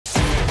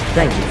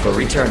Thank you for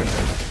returning.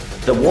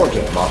 The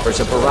wargame offers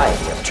a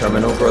variety of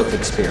terminal growth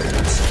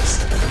experiences.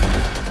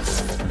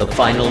 The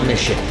final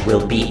mission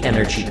will be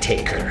Energy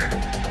Taker.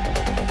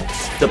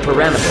 The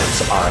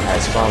parameters are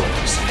as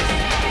follows.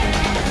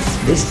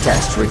 This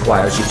test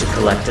requires you to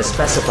collect a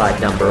specified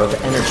number of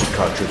energy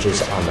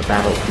cartridges on the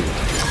battlefield.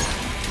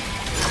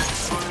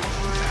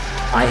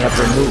 I have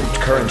removed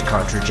current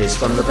cartridges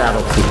from the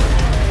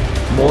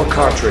battlefield. More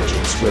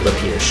cartridges will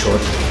appear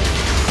shortly.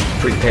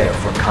 Prepare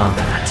for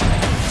combat.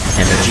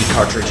 Energy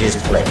cartridges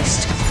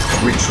placed.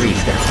 Retrieve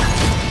them.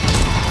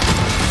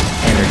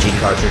 Energy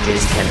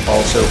cartridges can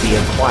also be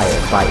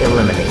acquired by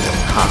eliminating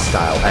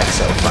hostile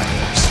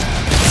exofighters.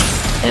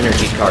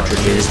 Energy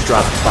cartridges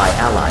dropped by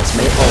allies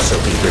may also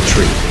be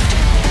retrieved.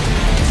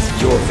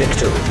 Your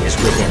victory is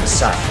within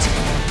sight.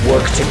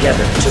 Work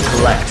together to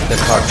collect the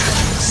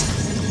cartridges.